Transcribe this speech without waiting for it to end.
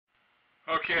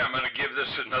Okay, I'm going to give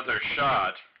this another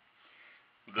shot.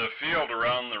 The field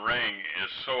around the ring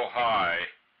is so high.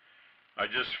 I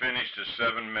just finished a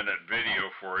 7-minute video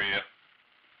for you.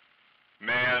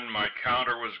 Man, my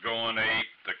counter was going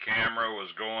ape, the camera was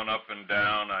going up and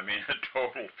down. I mean, a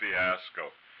total fiasco.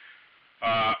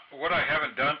 What I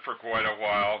haven't done for quite a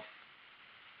while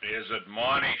is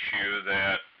admonish you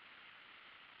that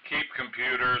keep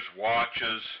computers,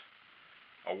 watches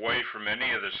away from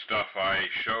any of the stuff I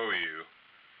show you.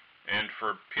 And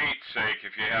for Pete's sake,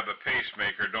 if you have a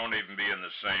pacemaker, don't even be in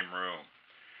the same room.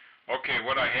 Okay,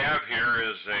 what I have here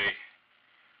is a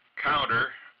counter,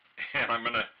 and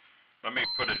let me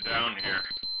put it down here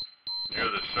near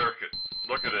the circuit.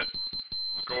 Look at it,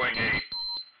 it's going ape.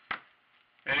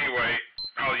 Anyway,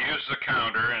 I'll use the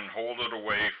counter and hold it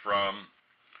away from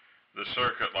the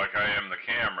circuit like I am the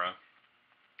camera.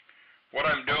 What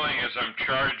I'm doing is I'm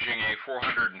charging a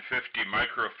 450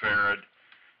 microfarad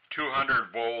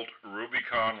 200 volt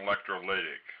Rubicon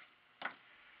electrolytic.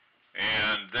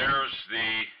 And there's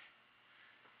the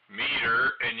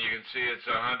meter, and you can see it's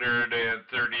 138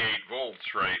 volts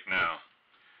right now.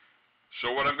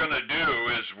 So what I'm going to do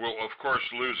is we'll of course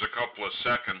lose a couple of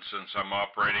seconds since I'm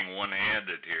operating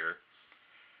one-handed here.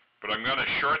 But I'm going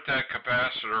to short that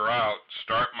capacitor out,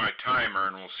 start my timer,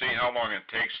 and we'll see how long it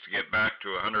takes to get back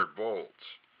to 100 volts.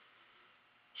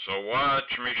 So watch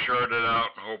me short it out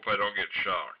and hope I don't get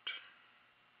shocked.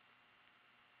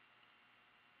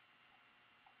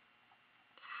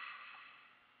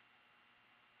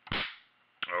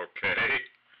 Okay,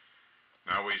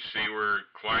 now we see we're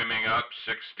climbing up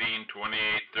 16, 28,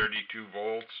 32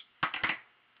 volts.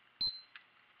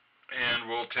 And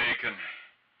we'll take and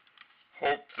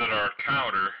hope that our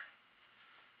counter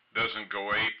doesn't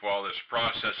go ape while this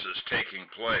process is taking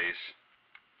place.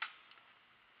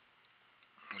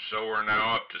 So we're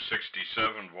now up to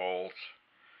 67 volts.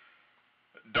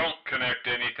 Don't connect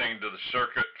anything to the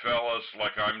circuit, fellas,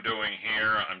 like I'm doing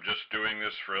here. I'm just doing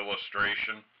this for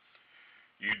illustration.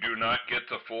 You do not get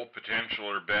the full potential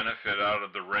or benefit out of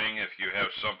the ring if you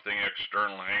have something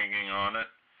external hanging on it.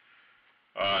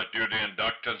 Due to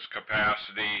inductance,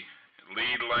 capacity,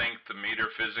 lead length, the meter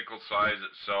physical size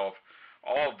itself,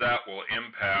 all of that will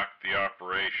impact the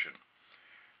operation.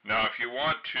 Now, if you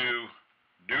want to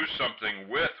do something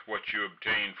with what you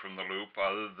obtain from the loop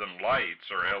other than lights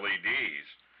or LEDs,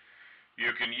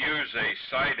 you can use a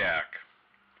SIDAC.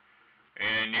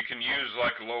 And you can use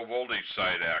like a low voltage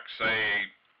SIDAC, say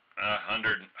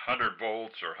 100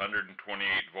 volts or 128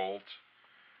 volts.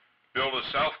 Build a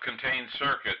self-contained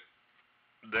circuit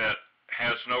that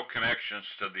has no connections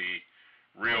to the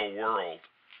real world.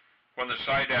 When the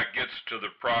SIDAC gets to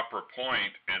the proper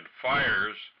point and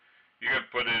fires, you can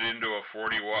put it into a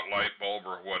 40-watt light bulb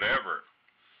or whatever.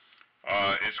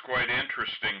 It's quite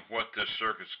interesting what this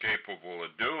circuit's capable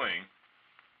of doing,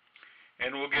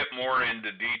 and we'll get more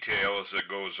into detail as it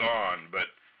goes on. But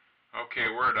okay,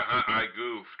 I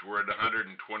goofed. We're at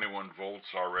 121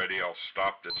 volts already. I'll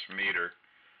stop this meter.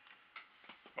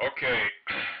 Okay.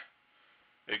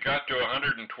 It got to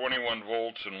 121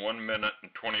 volts in 1 minute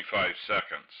and 25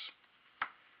 seconds.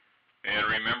 And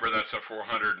remember, that's a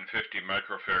 450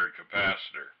 microfarad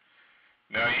capacitor.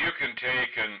 Now you can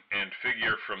take and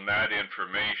figure from that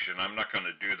information, I'm not going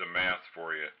to do the math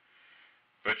for you,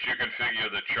 but you can figure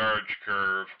the charge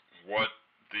curve, what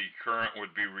the current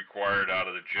would be required out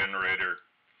of the generator.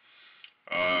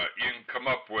 You can come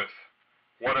up with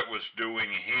what it was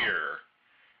doing here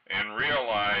and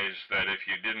realize that if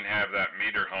you didn't have that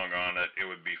meter hung on it, it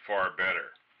would be far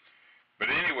better. But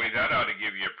anyway, that ought to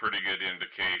give you a pretty good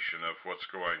indication of what's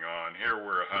going on. Here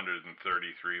we're 133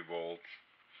 volts.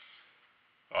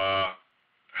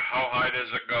 How high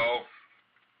does it go?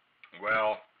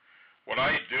 Well, what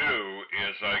I do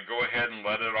is I go ahead and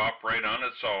let it operate on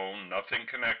its own, nothing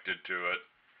connected to it.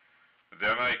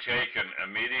 Then I take and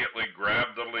immediately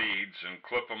grab the leads and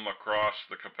clip them across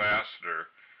the capacitor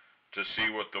to see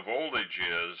what the voltage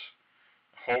is,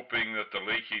 hoping that the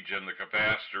leakage in the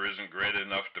capacitor isn't great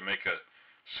enough to make a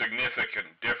significant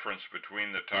difference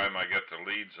between the time I get the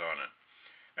leads on it.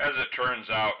 As it turns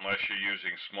out, unless you're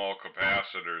using small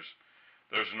capacitors,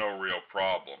 there's no real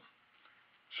problem.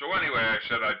 So anyway, I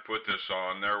said I'd put this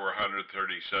on. There were 137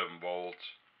 volts.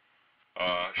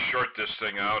 Short this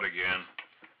thing out again.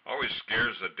 Always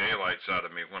scares the daylights out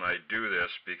of me when I do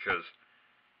this because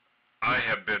I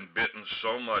have been bitten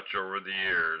so much over the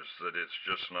years that it's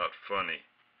just not funny.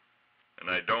 And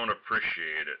I don't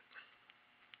appreciate it.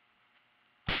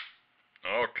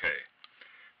 Okay.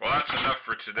 Well, that's enough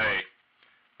for today.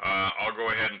 I'll go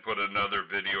ahead and put another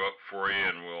video up for you,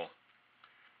 and we'll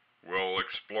we'll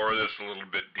explore this a little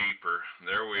bit deeper.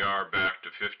 There we are, back to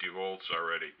 50 volts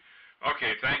already.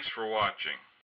 Okay, thanks for watching.